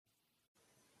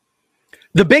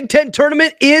The Big Ten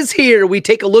tournament is here. We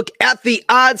take a look at the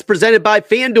odds presented by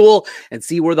FanDuel and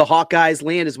see where the Hawkeyes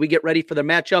land as we get ready for their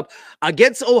matchup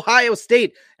against Ohio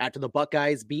State after the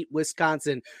Buckeyes beat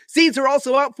Wisconsin. Seeds are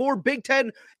also out for Big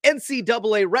Ten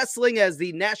NCAA wrestling as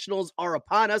the Nationals are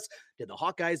upon us. Did the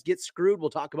Hawkeyes get screwed? We'll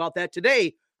talk about that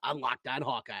today on Locked On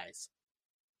Hawkeyes.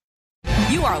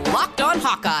 You are Locked On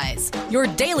Hawkeyes, your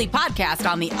daily podcast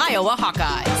on the Iowa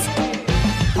Hawkeyes.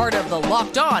 Part of the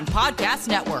Locked On Podcast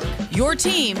Network, your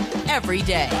team every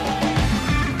day.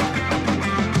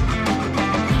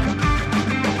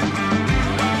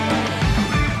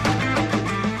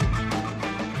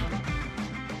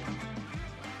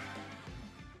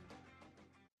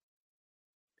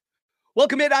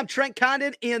 Welcome in. I'm Trent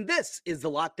Condon, and this is the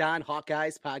Locked On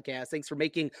Hawkeyes podcast. Thanks for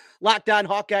making Locked On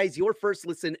Hawkeyes your first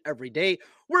listen every day.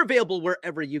 We're available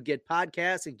wherever you get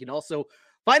podcasts, and you can also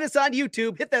find us on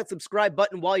YouTube. Hit that subscribe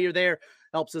button while you're there.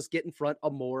 Helps us get in front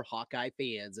of more Hawkeye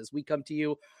fans as we come to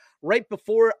you right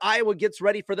before Iowa gets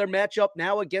ready for their matchup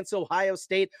now against Ohio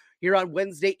State. Here on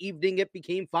Wednesday evening, it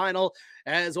became final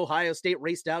as Ohio State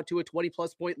raced out to a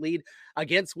 20-plus point lead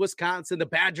against Wisconsin. The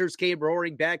Badgers came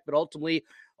roaring back, but ultimately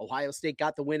Ohio State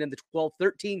got the win in the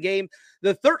 12-13 game.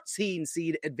 The 13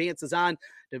 seed advances on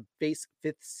to face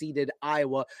 5th-seeded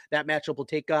Iowa. That matchup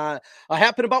will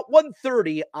happen about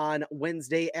 1:30 on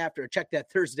Wednesday after. Check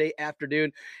that Thursday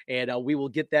afternoon, and we will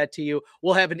get that to you.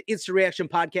 We'll have an instant reaction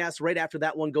podcast right after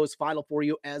that one goes final for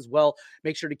you as well.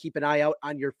 Make sure to keep an eye out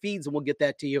on your feeds, and we'll get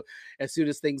that to you as soon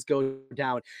as things go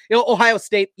down. You know, Ohio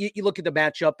State, you look at the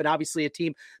matchup, and obviously a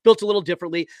team built a little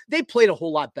differently. They played a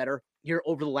whole lot better here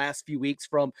over the last few weeks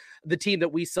from the team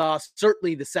that we saw,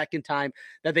 certainly the second time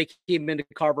that they came into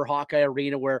Carver Hawkeye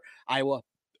Arena, where Iowa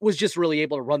was just really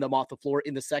able to run them off the floor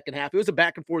in the second half. It was a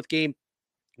back and forth game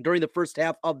during the first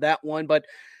half of that one. But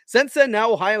since then,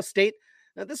 now Ohio State,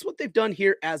 this is what they've done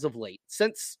here as of late.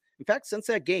 Since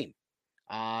that game,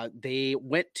 they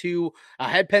went to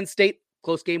had Penn State,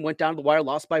 close game, went down to the wire,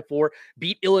 lost by 4,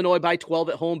 beat Illinois by 12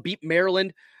 at home, beat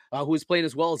Maryland, who was playing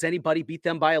as well as anybody, beat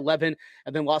them by 11,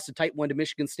 and then lost a tight one to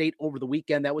Michigan State over the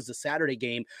weekend. That was the Saturday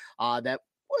game that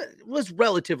was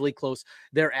relatively close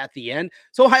there at the end.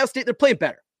 So Ohio State, they're playing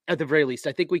better at the very least.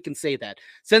 I think we can say that.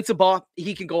 Sensabaugh,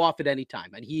 he can go off at any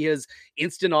time, and he has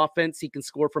instant offense. He can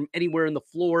score from anywhere in the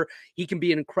floor. He can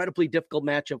be an incredibly difficult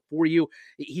matchup for you.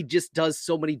 He just does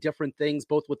so many different things,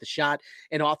 both with the shot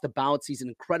and off the bounce. He's an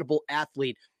incredible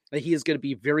athlete. He is going to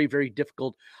be very, very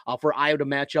difficult for Iowa to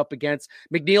match up against.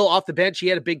 McNeil off the bench, he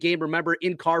had a big game. Remember,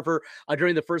 in Carver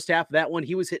during the first half of that one,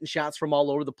 he was hitting shots from all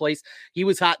over the place. He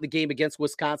was hot in the game against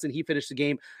Wisconsin. He finished the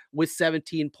game with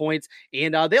 17 points.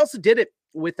 And they also did it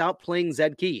without playing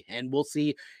Zed Key. And we'll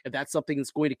see if that's something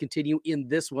that's going to continue in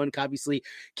this one. Obviously,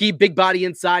 Key, big body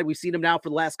inside. We've seen him now for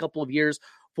the last couple of years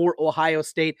for Ohio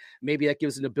State. Maybe that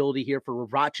gives an ability here for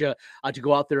Racha to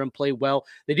go out there and play well.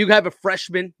 They do have a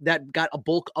freshman that got a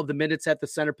bulk of the minutes at the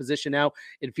center position now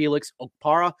in Felix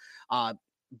Okpara.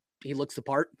 He looks the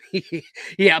part.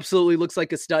 He absolutely looks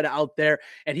like a stud out there,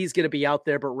 and he's going to be out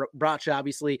there. But Racha,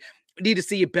 obviously, need to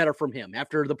see it better from him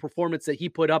after the performance that he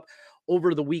put up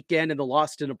over the weekend and the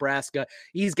loss to Nebraska.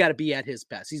 He's got to be at his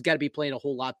best. He's got to be playing a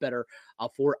whole lot better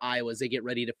for Iowa as they get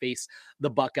ready to face the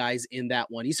Buckeyes in that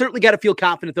one. He certainly got to feel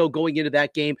confident, though, going into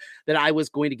that game that Iowa's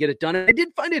going to get it done. And I did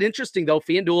find it interesting, though.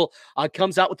 FanDuel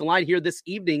comes out with the line here this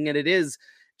evening, and it is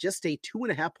just a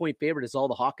 2.5 point favorite is all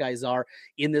the Hawkeyes are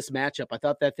in this matchup. I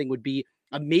thought that thing would be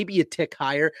maybe a tick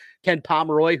higher. Ken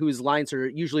Pomeroy, whose lines are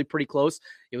usually pretty close,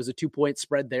 it was a 2-point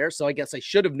spread there. So I guess I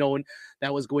should have known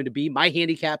that was going to be my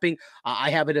handicapping. I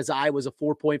have it as Iowa's a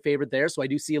 4-point favorite there. So I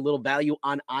do see a little value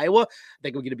on Iowa. I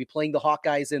think we're going to be playing the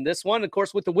Hawkeyes in this one. Of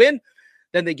course, with the win,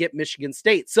 then they get Michigan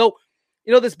State. So,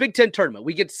 you know, this Big Ten tournament,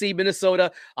 we get to see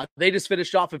Minnesota. They just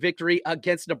finished off a victory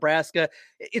against Nebraska.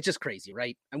 It's just crazy,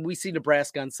 right? And we see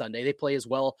Nebraska on Sunday. They play as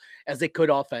well as they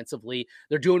could offensively.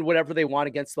 They're doing whatever they want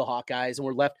against the Hawkeyes, and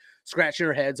we're left scratching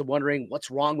our heads and wondering what's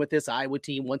wrong with this Iowa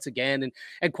team once again,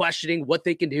 and questioning what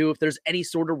they can do if there's any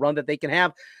sort of run that they can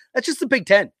have. That's just the Big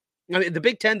Ten. I mean, the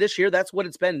Big Ten this year, that's what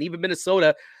it's been. And even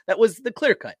Minnesota, that was the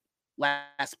clear cut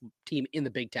last team in the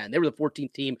Big Ten. They were the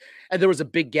 14th team, and there was a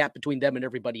big gap between them and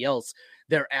everybody else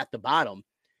there at the bottom.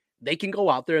 They can go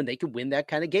out there and they can win that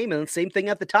kind of game. And the same thing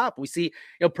at the top. We see,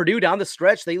 Purdue down the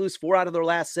stretch, they lose 4 out of their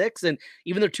last 6, and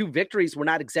even their 2 victories were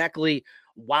not exactly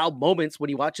wild moments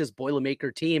when you watch this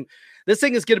Boilermaker team. This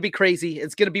thing is going to be crazy.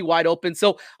 It's going to be wide open.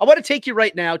 So I want to take you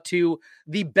right now to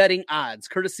the betting odds,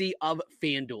 courtesy of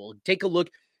FanDuel. Take a look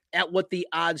at what the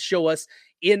odds show us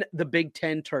in the Big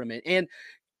Ten tournament. And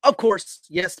of course,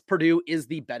 yes, Purdue is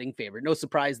the betting favorite. No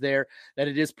surprise there that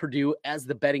it is Purdue as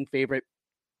the betting favorite.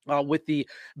 with the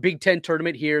Big Ten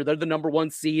tournament here. They're the number one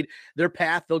seed. Their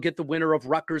path, they'll get the winner of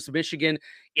Rutgers, Michigan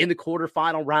in the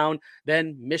quarterfinal round.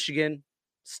 Then Michigan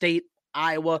State,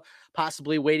 Iowa,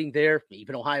 possibly waiting there.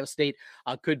 Even Ohio State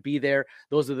could be there.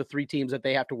 Those are the three teams that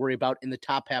they have to worry about in the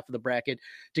top half of the bracket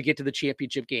to get to the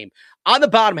championship game. On the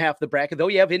bottom half of the bracket, though,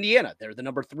 you have Indiana. They're the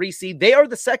number 3 seed. They are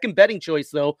the second betting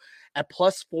choice, though, at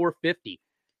plus 450.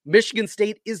 Michigan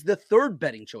State is the third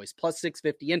betting choice, plus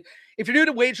 650. And if you're new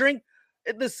to wagering,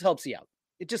 this helps you out.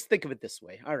 Just think of it this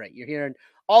way. All right, you're hearing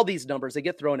all these numbers. They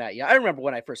get thrown at you. I remember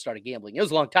when I first started gambling. It was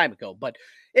a long time ago, but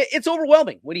it's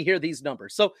overwhelming when you hear these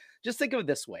numbers. So just think of it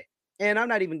this way. And I'm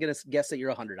not even going to guess that you're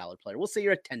a $100 player. We'll say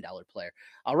you're a $10 player.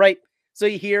 All right, so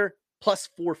you hear plus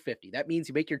 450. That means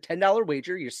you make your $10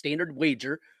 wager, your standard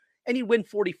wager, and you win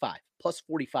 45, plus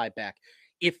 45 back.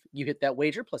 If you hit that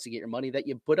wager, plus you get your money that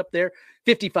you put up there,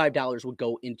 $55 would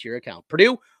go into your account.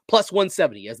 Purdue, plus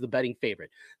 170 as the betting favorite.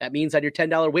 That means on your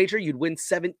 $10 wager, you'd win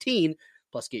 17,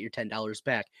 plus get your $10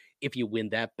 back if you win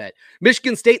that bet.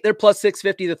 Michigan State, they're plus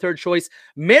 650, the third choice.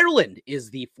 Maryland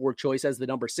is the fourth choice as the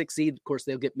number 6 seed. Of course,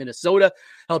 they'll get Minnesota,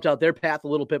 helped out their path a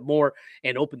little bit more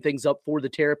and open things up for the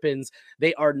Terrapins.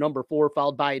 They are number 4,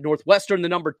 followed by Northwestern, the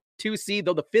number 2 seed,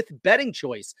 though the 5th betting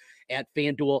choice at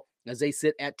FanDuel as they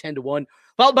sit at 10-1,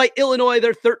 followed by Illinois,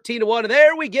 they're 13-1. And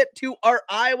there we get to our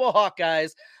Iowa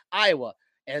Hawkeyes. Iowa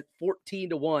at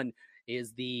 14-1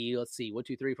 is the, let's see, 1,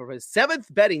 2, 3, 4, 5,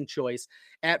 7th betting choice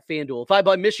at FanDuel. Followed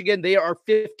by Michigan, they are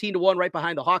 15-1 right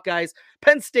behind the Hawkeyes.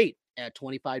 Penn State at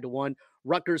 25-1.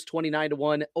 Rutgers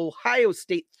 29-1. Ohio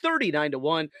State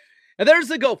 39-1. And there's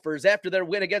the Gophers after their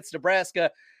win against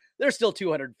Nebraska. They're still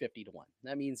 250-1.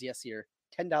 That means, yes, your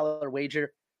 $10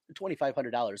 wager,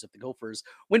 $2,500 if the Gophers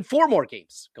win 4 more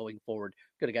games going forward.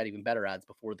 Could have got even better odds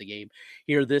before the game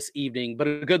here this evening. But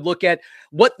a good look at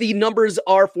what the numbers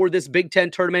are for this Big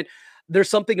Ten tournament. There's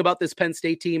something about this Penn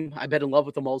State team. I've been in love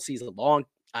with them all season long.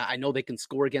 I know they can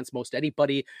score against most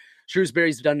anybody.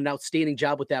 Shrewsbury's done an outstanding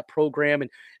job with that program and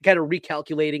kind of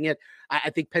recalculating it. I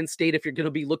think Penn State, if you're going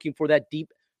to be looking for that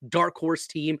deep dark horse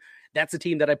team, that's a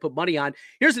team that I put money on.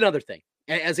 Here's another thing.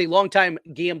 As a longtime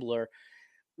gambler,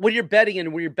 when you're betting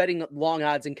and when you're betting long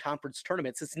odds in conference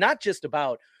tournaments, it's not just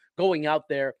about going out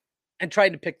there and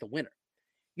trying to pick the winner.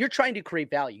 You're trying to create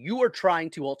value. You are trying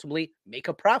to ultimately make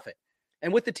a profit.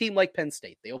 And with a team like Penn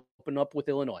State, they open up with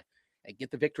Illinois and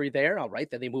get the victory there. All right,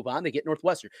 then they move on. They get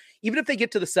Northwestern. Even if they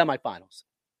get to the semifinals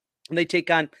and they take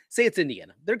on, say it's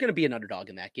Indiana, they're going to be an underdog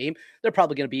in that game. They're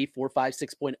probably going to be 4, 5,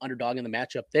 6 point underdog in the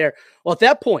matchup there. Well, at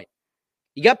that point,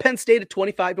 you got Penn State at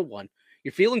 25-1.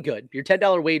 You're feeling good. Your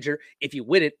 $10 wager, if you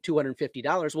win it,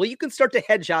 $250. Well, you can start to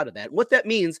hedge out of that. What that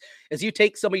means is you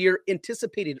take some of your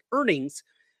anticipated earnings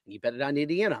and you bet it on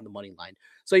Indiana on the money line.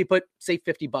 So you put, say,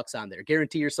 $50 on there.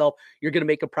 Guarantee yourself you're going to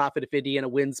make a profit if Indiana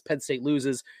wins, Penn State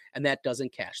loses, and that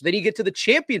doesn't cash. Then you get to the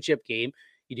championship game,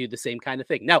 you do the same kind of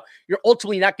thing. Now, you're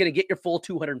ultimately not going to get your full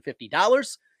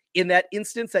 $250 in that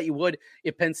instance that you would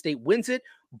if Penn State wins it,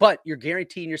 but you're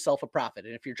guaranteeing yourself a profit.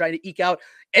 And if you're trying to eke out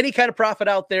any kind of profit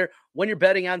out there when you're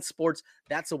betting on sports,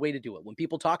 that's the way to do it. When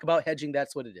people talk about hedging,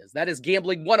 that's what it is. That is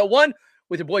Gambling 101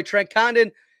 with your boy Trent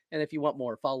Condon. And if you want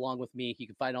more, follow along with me. You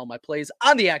can find all my plays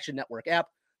on the Action Network app.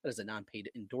 That is a non-paid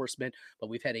endorsement, but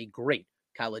we've had a great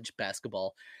college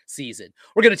basketball season.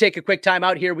 We're going to take a quick time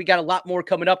out here. We got a lot more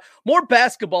coming up. More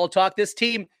basketball talk. This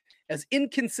team, as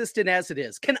inconsistent as it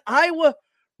is, can Iowa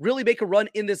really make a run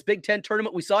in this Big Ten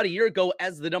tournament? We saw it a year ago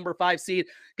as the number 5 seed.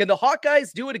 Can the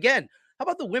Hawkeyes do it again? How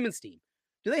about the women's team?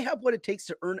 Do they have what it takes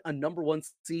to earn a number 1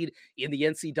 seed in the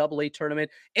NCAA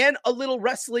tournament? And a little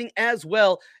wrestling as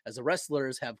well, as the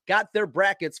wrestlers have got their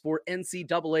brackets for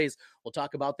NCAAs. We'll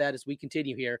talk about that as we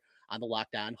continue here on the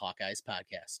Locked On Hawkeyes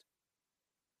podcast.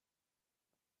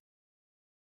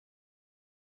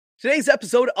 Today's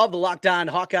episode of the Locked On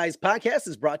Hawkeyes podcast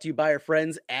is brought to you by our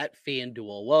friends at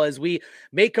FanDuel. Well, as we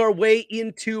make our way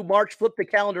into March, flip the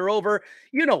calendar over,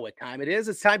 you know what time it is.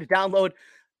 It's time to download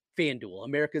FanDuel,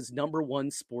 America's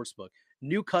 #1 sportsbook.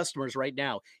 New customers right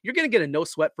now, you're going to get a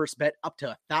no-sweat first bet up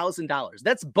to $1,000.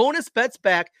 That's bonus bets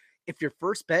back if your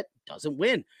first bet doesn't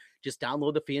win. Just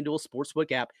download the FanDuel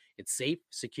Sportsbook app. It's safe,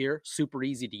 secure, super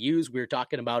easy to use. We were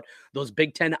talking about those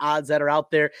Big Ten odds that are out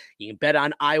there. You can bet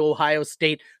on Iowa, Ohio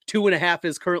State. 2.5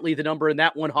 is currently the number in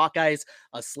that one. Hawkeyes,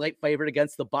 a slight favorite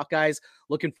against the Buckeyes.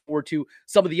 Looking forward to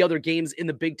some of the other games in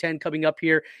the Big Ten coming up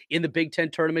here in the Big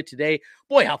Ten tournament today.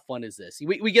 Boy, how fun is this?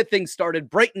 We get things started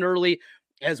bright and early,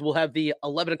 as we'll have the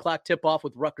 11 o'clock tip-off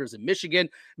with Rutgers and Michigan.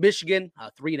 Michigan,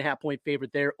 a 3.5-point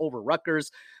favorite there over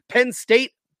Rutgers. Penn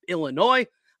State, Illinois.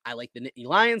 I like the Nittany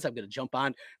Lions. I'm going to jump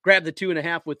on, grab the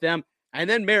 2.5 with them. And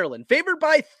then Maryland, favored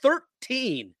by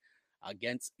 13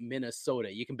 against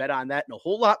Minnesota. You can bet on that and a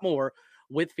whole lot more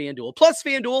with FanDuel. Plus,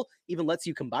 FanDuel even lets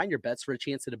you combine your bets for a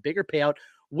chance at a bigger payout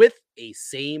with a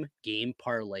same game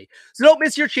parlay. So don't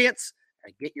miss your chance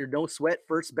and get your no sweat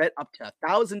first bet up to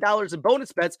 $1,000 in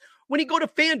bonus bets when you go to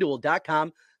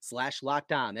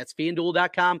FanDuel.com/lockedon. That's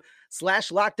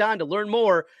FanDuel.com/lockedon to learn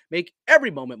more. Make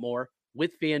every moment more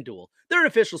with FanDuel. They're an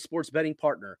official sports betting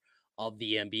partner of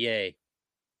the NBA.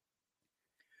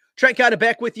 Trent Condon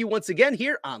back with you once again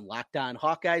here on Locked On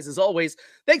Hawkeyes. As always,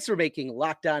 thanks for making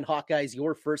Locked On Hawkeyes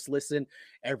your first listen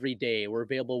every day. We're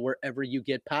available wherever you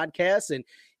get podcasts, and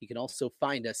you can also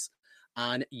find us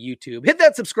on YouTube. Hit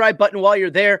that subscribe button while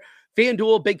you're there.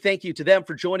 FanDuel, big thank you to them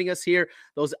for joining us here.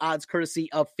 Those odds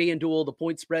courtesy of FanDuel, the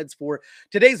point spreads for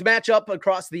today's matchup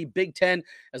across the Big Ten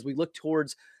as we look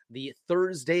towards the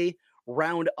Thursday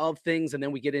round of things. And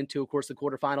then we get into, of course, the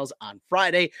quarterfinals on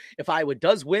Friday. If Iowa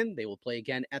does win, they will play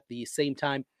again at the same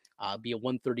time, be a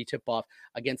 1:30 tip-off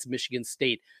against Michigan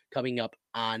State coming up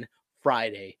on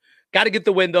Friday. Got to get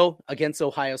the win, though, against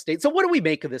Ohio State. So what do we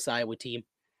make of this Iowa team?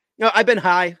 You know, I've been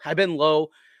high, I've been low.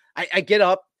 I get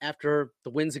up after the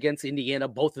wins against Indiana,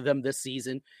 both of them this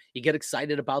season. You get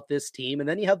excited about this team, and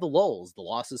then you have the lulls, the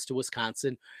losses to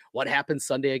Wisconsin, what happened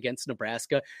Sunday against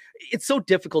Nebraska. It's so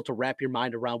difficult to wrap your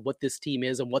mind around what this team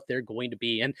is and what they're going to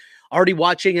be. And already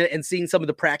watching it and seeing some of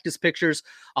the practice pictures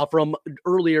from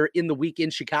earlier in the week in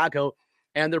Chicago,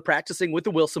 and they're practicing with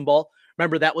the Wilson ball.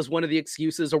 Remember, that was one of the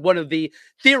excuses or one of the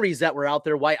theories that were out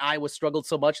there why Iowa struggled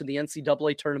so much in the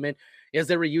NCAA tournament is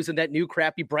they were using that new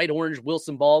crappy bright orange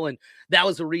Wilson ball, and that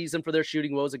was the reason for their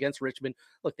shooting woes against Richmond.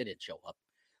 Look, they didn't show up.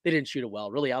 They didn't shoot it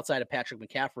well, really, outside of Patrick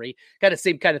McCaffrey. Kind of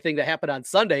same kind of thing that happened on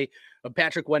Sunday when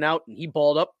Patrick went out and he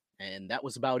balled up, and that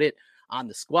was about it on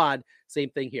the squad. Same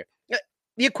thing here.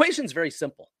 The equation's very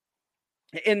simple.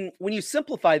 And when you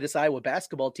simplify this Iowa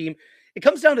basketball team, it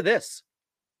comes down to this.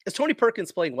 Is Tony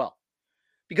Perkins playing well?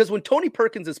 Because when Tony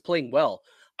Perkins is playing well,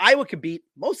 Iowa can beat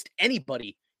most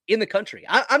anybody in the country.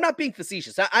 I'm not being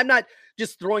facetious. I'm not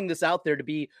just throwing this out there to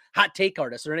be hot take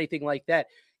artists or anything like that.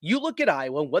 You look at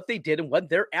Iowa and what they did and when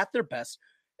they're at their best,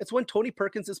 it's when Tony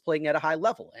Perkins is playing at a high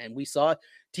level. And we saw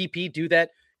TP do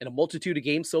that in a multitude of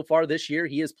games so far this year.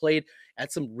 He has played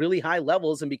at some really high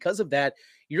levels. And because of that,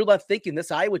 you're left thinking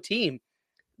this Iowa team,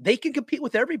 they can compete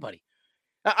with everybody.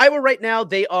 Iowa right now,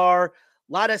 they are a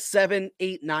lot of 7,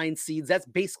 8, 9 seeds. That's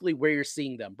basically where you're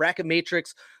seeing them. Bracket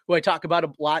Matrix, who I talk about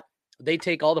a lot, they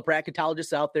take all the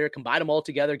bracketologists out there, combine them all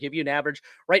together, give you an average.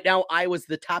 Right now, Iowa's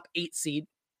the top 8 seed,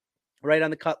 right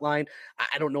on the cut line.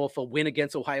 I don't know if a win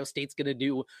against Ohio State's going to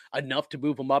do enough to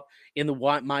move them up in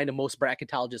the mind of most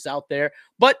bracketologists out there.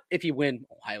 But if you win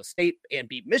Ohio State and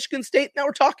beat Michigan State, now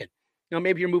we're talking. You know,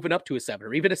 maybe you're moving up to a 7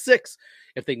 or even a 6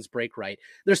 if things break right.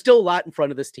 There's still a lot in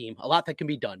front of this team, a lot that can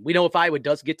be done. We know if Iowa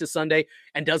does get to Sunday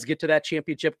and does get to that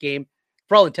championship game,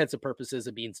 for all intents and purposes,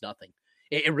 it means nothing.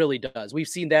 It really does. We've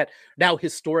seen that now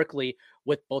historically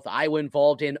with both Iowa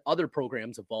involved and other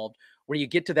programs involved, where you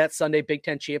get to that Sunday Big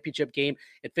Ten championship game,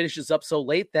 it finishes up so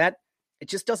late that it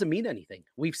just doesn't mean anything.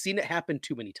 We've seen it happen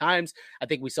too many times. I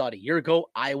think we saw it a year ago.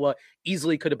 Iowa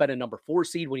easily could have been a number 4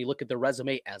 seed when you look at their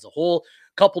resume as a whole,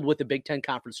 coupled with the Big Ten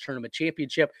Conference Tournament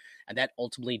Championship, and that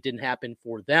ultimately didn't happen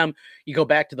for them. You go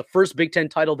back to the first Big Ten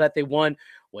title that they won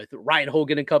with Ryan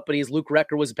Hogan and companies. Luke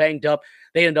Recker was banged up.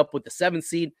 They ended up with the 7th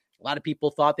seed. A lot of people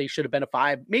thought they should have been a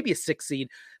 5, maybe a 6 seed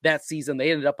that season.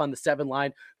 They ended up on the 7 line.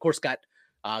 Of course, got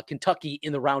Kentucky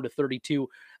in the round of 32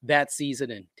 that season,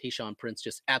 and Tayshaun Prince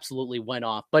just absolutely went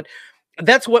off. But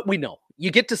that's what we know. You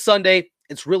get to Sunday,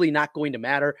 it's really not going to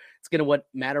matter. It's going to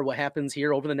matter what happens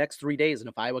here over the next 3 days and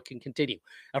if Iowa can continue.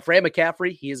 Fran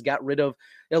McCaffrey, he has got rid of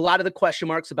a lot of the question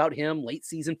marks about him. Late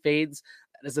season fades,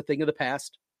 that is a thing of the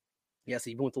past. Yes,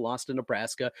 even with the loss to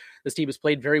Nebraska, this team has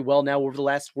played very well now over the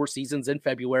last 4 seasons in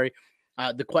February.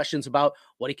 The questions about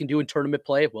what he can do in tournament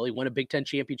play. Well, he won a Big Ten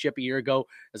championship a year ago,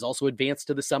 has also advanced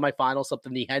to the semifinals,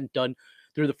 something he hadn't done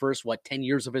through the first, 10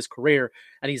 years of his career.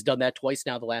 And he's done that twice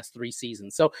now the last 3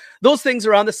 seasons. So those things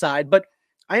are on the side, but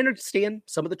I understand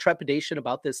some of the trepidation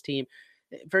about this team.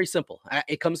 Very simple.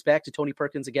 It comes back to Tony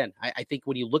Perkins again. I think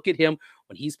when you look at him,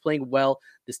 when he's playing well,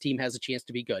 this team has a chance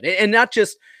to be good. And not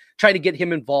just trying to get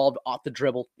him involved off the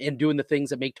dribble and doing the things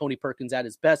that make Tony Perkins at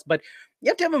his best, but you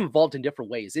have to have him involved in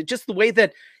different ways. It's just the way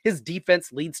that his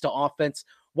defense leads to offense,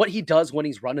 what he does when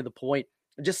he's running the point,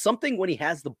 just something when he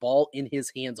has the ball in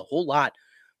his hands a whole lot,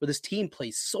 where this team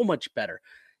plays so much better.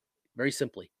 Very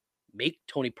simply, make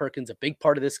Tony Perkins a big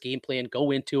part of this game plan,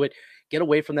 go into it, get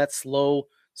away from that slow,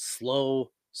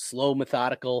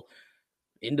 methodical,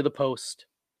 into the post,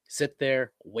 sit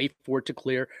there, wait for it to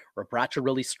clear. Where Bracha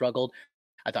really struggled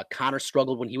I thought Connor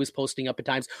struggled when he was posting up at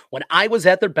times. When Iowa's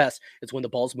at their best, it's when the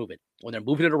ball's moving. When they're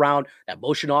moving it around, that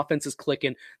motion offense is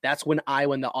clicking. That's when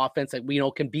Iowa and the offense that we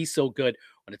know can be so good.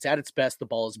 When it's at its best, the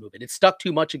ball is moving. It's stuck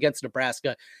too much against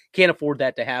Nebraska. Can't afford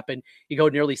that to happen. You go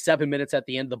nearly 7 minutes at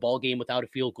the end of the ball game without a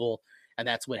field goal, and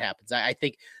that's what happens. I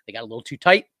think they got a little too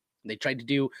tight. They tried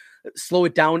to slow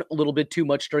it down a little bit too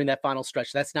much during that final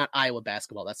stretch. That's not Iowa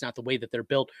basketball. That's not the way that they're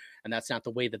built, and that's not the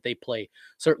way that they play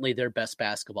certainly their best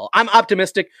basketball. I'm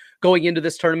optimistic going into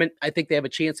this tournament. I think they have a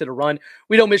chance at a run.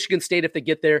 We know Michigan State, if they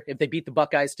get there, if they beat the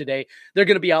Buckeyes today, they're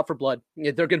going to be out for blood.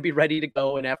 They're going to be ready to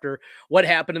go. And after what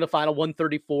happened in the final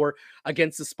 134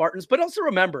 against the Spartans, but also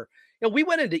remember, we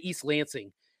went into East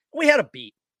Lansing. We had a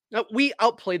beat. We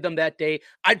outplayed them that day.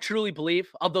 I truly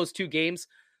believe of those two games,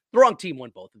 the wrong team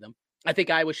won both of them. I think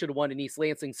Iowa should have won in East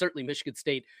Lansing. Certainly Michigan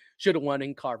State should have won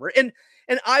in Carver. And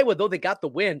Iowa, though they got the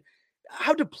win,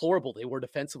 how deplorable they were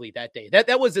defensively that day.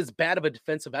 That was as bad of a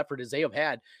defensive effort as they have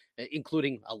had,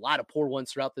 including a lot of poor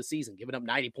ones throughout the season, giving up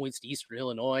 90 points to Eastern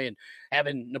Illinois and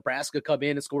having Nebraska come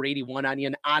in and score 81 on you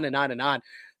and on and on and on.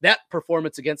 That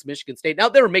performance against Michigan State. Now,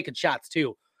 they were making shots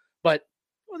too, but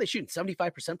they shooting 75%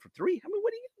 from three. I mean,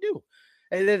 what are you going to do?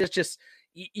 And it's just,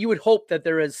 you would hope that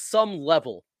there is some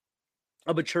level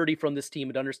of maturity from this team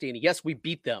and understanding. Yes, we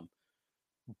beat them,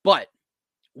 but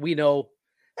we know,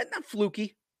 and not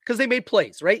fluky, because they made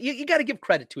plays, right? You got to give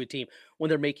credit to a team when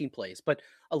they're making plays, but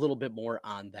a little bit more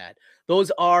on that. Those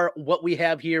are what we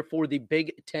have here for the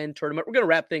Big Ten tournament. We're going to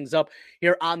wrap things up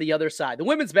here on the other side. The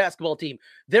women's basketball team,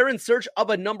 they're in search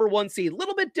of a number one seed. A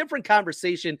little bit different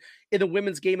conversation in the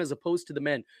women's game as opposed to the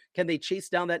men. Can they chase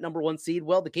down that number one seed?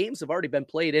 Well, the games have already been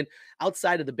played in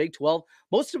outside of the Big 12.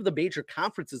 Most of the major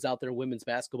conferences out there in women's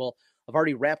basketball have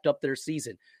already wrapped up their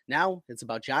season. Now it's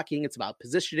about jockeying. It's about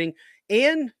positioning.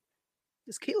 And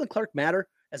does Caitlin Clark matter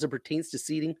as it pertains to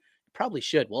seeding? Probably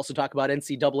should. We'll also talk about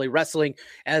NCAA wrestling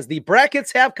as the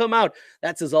brackets have come out.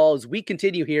 That's as we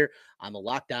continue here on the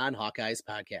Locked On Hawkeyes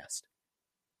podcast.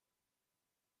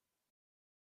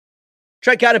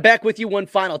 Trent got it back with you one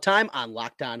final time on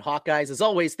Locked On Hawkeyes. As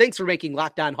always, thanks for making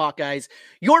Locked On Hawkeyes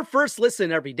your first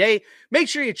listen every day. Make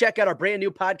sure you check out our brand new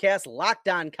podcast, Locked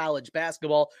On College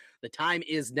Basketball. The time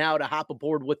is now to hop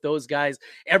aboard with those guys.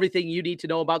 Everything you need to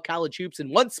know about college hoops in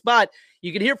one spot.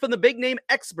 You can hear from the big name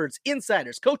experts,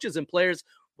 insiders, coaches, and players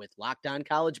with Locked On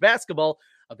College Basketball,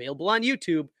 available on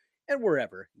YouTube and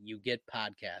wherever you get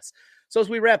podcasts. So as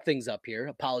we wrap things up here,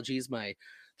 apologies, my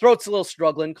throat's a little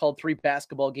struggling. Called 3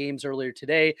 basketball games earlier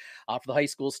today for the high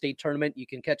school state tournament. You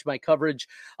can catch my coverage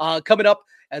coming up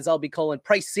as I'll be calling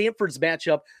Price Sanford's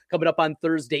matchup coming up on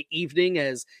Thursday evening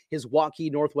as his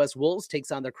Waukee Northwest Wolves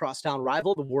takes on their crosstown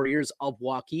rival, the Warriors of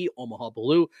Waukee, Omaha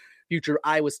Blue. Future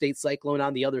Iowa State Cyclone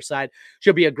on the other side.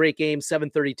 Should be a great game.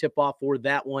 7:30 tip-off for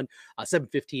that one.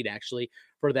 7:15 actually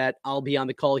for that. I'll be on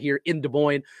the call here in Des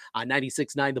Moines on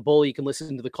 96.9 The Bull. You can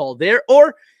listen to the call there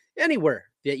or anywhere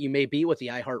that you may be with the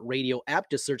iHeartRadio app.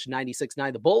 Just search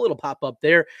 96.9 The Bull. It'll pop up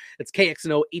there. It's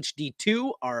KXNO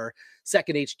HD2, our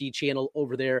second HD channel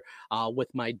over there with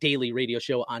my daily radio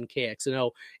show on KXNO,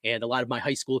 and a lot of my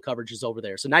high school coverage is over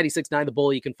there. So 96.9 The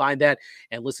Bull, you can find that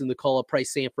and listen to the call of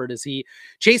Price Sanford as he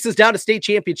chases down a state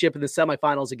championship in the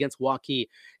semifinals against Waukee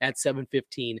at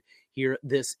 7:15 here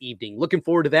this evening. Looking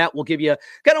forward to that. We'll give you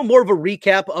kind of more of a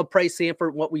recap of Price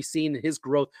Sanford, what we've seen in his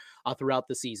growth throughout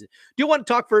the season. Do you want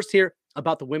to talk first here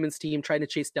about the women's team trying to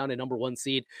chase down a number one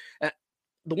seed?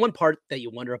 The one part that you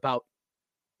wonder about,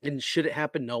 and should it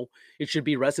happen? No, it should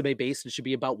be resume based. It should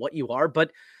be about what you are.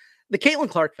 But the Caitlin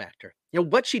Clark factor,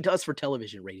 what she does for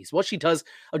television ratings, what she does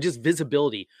of just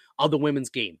visibility of the women's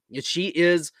game. She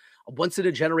is a once in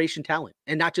a generation talent,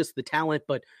 and not just the talent,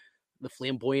 but the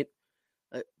flamboyant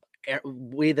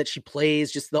way that she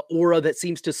plays, just the aura that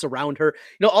seems to surround her.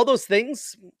 All those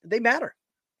things, they matter.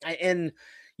 And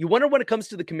you wonder when it comes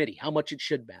to the committee, how much it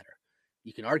should matter.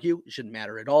 You can argue it shouldn't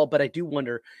matter at all, but I do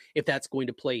wonder if that's going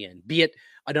to play in, be it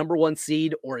a number one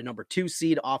seed or a number two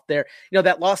seed off there.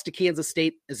 That loss to Kansas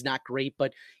State is not great,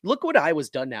 but look what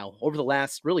Iowa's done now over the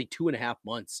last really 2.5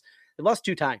 months. They lost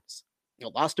 2 times.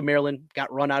 Lost to Maryland,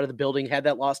 got run out of the building, had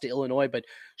that loss to Illinois, but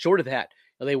short of that,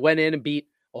 they went in and beat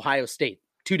Ohio State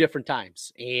 2 different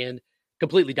times and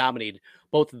completely dominated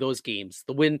both of those games.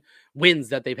 The wins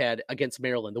that they've had against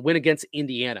Maryland, the win against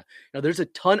Indiana. There's a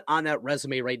ton on that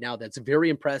resume right now that's very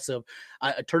impressive.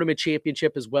 A tournament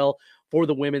championship as well for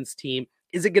the women's team.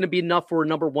 Is it going to be enough for a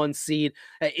number one seed?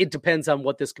 It depends on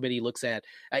what this committee looks at.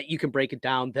 You can break it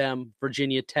down. Them,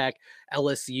 Virginia Tech,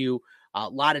 LSU, A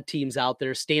lot of teams out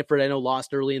there. Stanford, I know,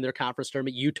 lost early in their conference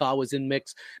tournament. Utah was in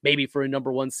mix, maybe for a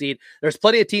number 1 seed. There's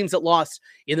plenty of teams that lost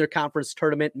in their conference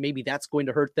tournament. Maybe that's going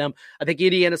to hurt them. I think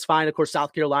Indiana's fine. Of course,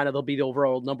 South Carolina, they'll be the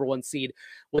overall number 1 seed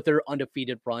with their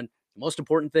undefeated run. The most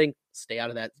important thing, stay out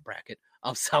of that bracket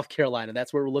of South Carolina.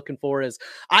 That's what we're looking for. Is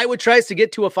Iowa tries to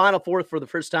get to a Final Four for the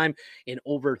first time in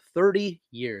over 30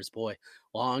 years. Boy,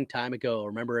 long time ago. I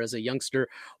remember as a youngster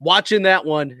watching that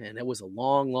one, and it was a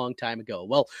long, long time ago.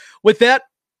 Well, with that,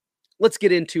 let's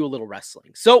get into a little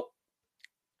wrestling. So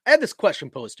I had this question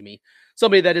posed to me,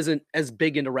 somebody that isn't as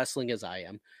big into wrestling as I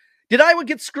am. Did Iowa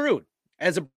get screwed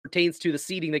as it pertains to the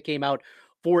seeding that came out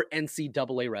for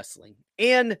NCAA wrestling?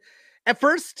 And at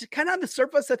first, kind of on the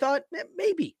surface, I thought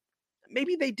maybe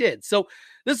they did. So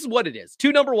this is what it is.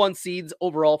 2 number 1 seeds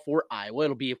overall for Iowa.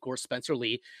 It'll be, of course, Spencer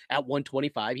Lee at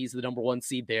 125. He's the number 1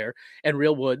 seed there. And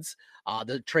Real Woods,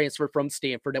 the transfer from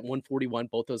Stanford at 141.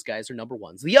 Both those guys are number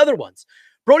 1s. The other ones,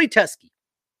 Brody Teske.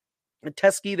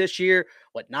 Teske this year,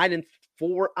 9-4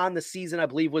 on the season, I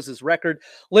believe was his record,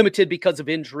 limited because of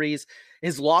injuries.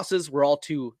 His losses were all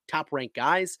to top-ranked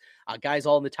guys, guys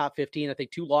all in the top 15. I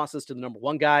think 2 losses to the number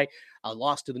 1 guy, a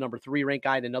loss to the number 3 ranked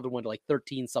guy, and another one to like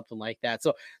 13, something like that.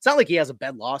 So it's not like he has a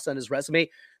bad loss on his resume,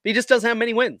 but he just doesn't have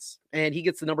many wins, and he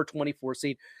gets the number 24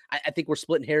 seed. I think we're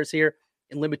splitting hairs here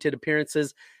in limited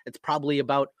appearances. It's probably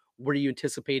about where you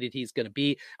anticipated he's going to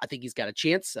be. I think he's got a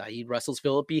chance. He wrestles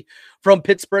Philippi from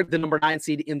Pittsburgh, the number 9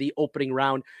 seed in the opening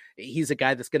round. He's a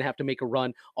guy that's going to have to make a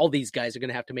run. All these guys are going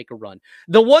to have to make a run.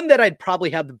 The one that I'd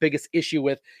probably have the biggest issue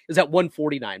with is at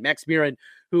 149. Max Murin,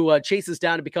 who chases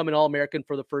down to become an All-American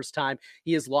for the first time.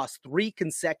 He has lost 3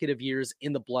 consecutive years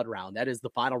in the blood round. That is the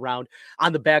final round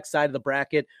on the backside of the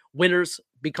bracket. Winners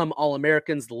become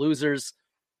All-Americans. The losers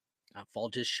fall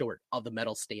just short of the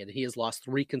medal stand. He has lost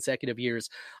 3 consecutive years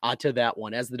to that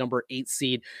one. As the number 8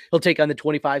 seed, he'll take on the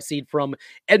 25 seed from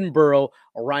Edinburgh,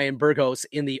 Ryan Burgos,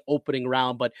 in the opening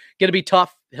round, but going to be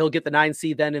tough. He'll get the 9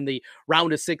 seed then in the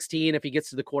round of 16 if he gets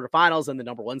to the quarterfinals, and the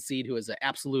number 1 seed, who is an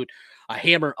absolute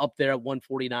hammer up there at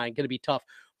 149. Going to be tough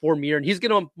for Murin. He's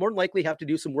going to more than likely have to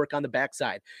do some work on the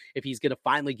backside if he's going to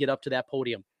finally get up to that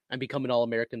podium and become an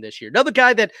All-American this year. Another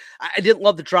guy that I didn't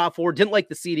love the draw for, didn't like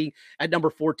the seeding at number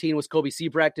 14 was Kobe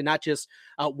Siebrecht, and not just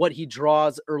what he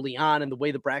draws early on and the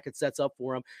way the bracket sets up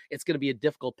for him. It's going to be a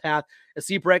difficult path.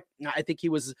 Siebrecht, I think he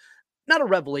was not a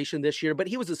revelation this year, but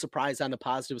he was a surprise on the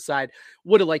positive side.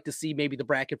 Would have liked to see maybe the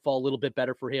bracket fall a little bit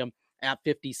better for him at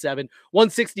 57.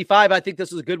 165, I think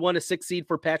this was a good one, a 6 seed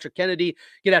for Patrick Kennedy.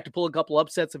 Gonna have to pull a couple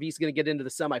upsets if he's going to get into the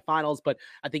semifinals, but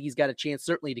I think he's got a chance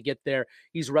certainly to get there.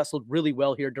 He's wrestled really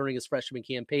well here during his freshman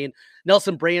campaign.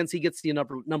 Nelson Brands, he gets the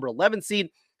number 11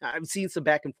 seed. I've seen some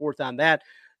back and forth on that.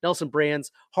 Nelson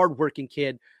Brands, hardworking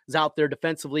kid, is out there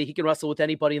defensively. He can wrestle with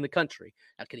anybody in the country.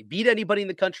 Now, can he beat anybody in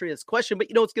the country? That's a question, but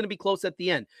it's going to be close at the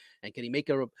end. And can he make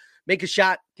a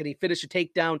shot? Can he finish a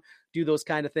takedown? Do those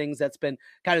kind of things? That's been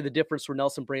kind of the difference for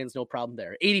Nelson Brands. No problem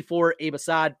there. 84, Abe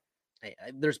Assad.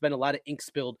 There's been a lot of ink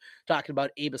spilled talking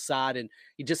about Abe Assad, and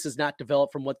he just has not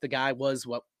developed from what the guy was,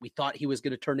 what we thought he was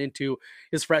going to turn into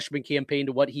his freshman campaign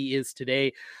to what he is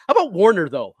today. How about Warner,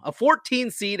 though? A 14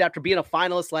 seed after being a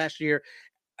finalist last year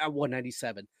at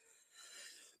 197.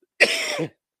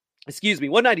 Excuse me,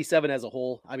 197 as a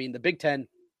whole. I mean, the Big Ten,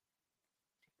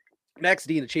 Max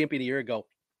Dean, the champion a year ago,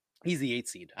 he's the 8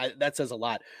 seed. That says a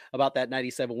lot about that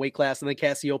 97 weight class. And then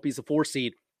Cassioppi's a 4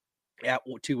 seed at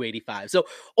 285. So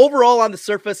overall on the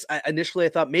surface, initially I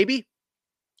thought maybe.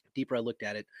 Deeper I looked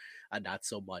at it, not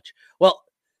so much. Well,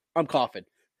 I'm coughing.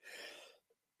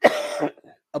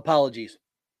 Apologies.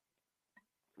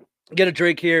 Get a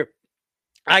drink here.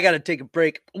 I got to take a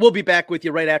break. We'll be back with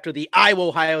you right after the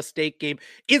Iowa-Ohio State game.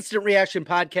 Instant Reaction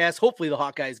Podcast. Hopefully the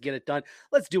Hawkeyes get it done.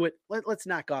 Let's do it. Let's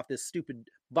knock off this stupid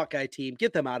Buckeye team.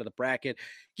 Get them out of the bracket.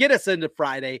 Get us into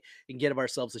Friday and get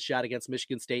ourselves a shot against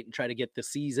Michigan State and try to get the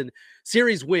season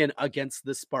series win against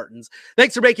the Spartans.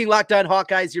 Thanks for making Locked On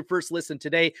Hawkeyes your first listen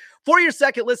today. For your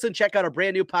second listen, check out our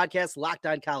brand new podcast, Locked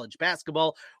On College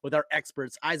Basketball, with our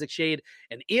experts, Isaac Shade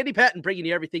and Andy Patton, bringing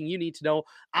you everything you need to know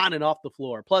on and off the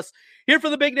floor. Plus, hear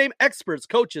from the big name experts,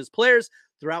 coaches, players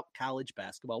throughout college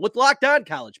basketball with Locked On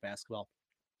College Basketball.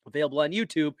 Available on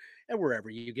YouTube and wherever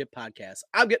you get podcasts.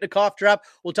 I'm getting a cough drop.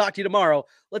 We'll talk to you tomorrow.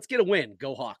 Let's get a win.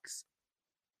 Go Hawks.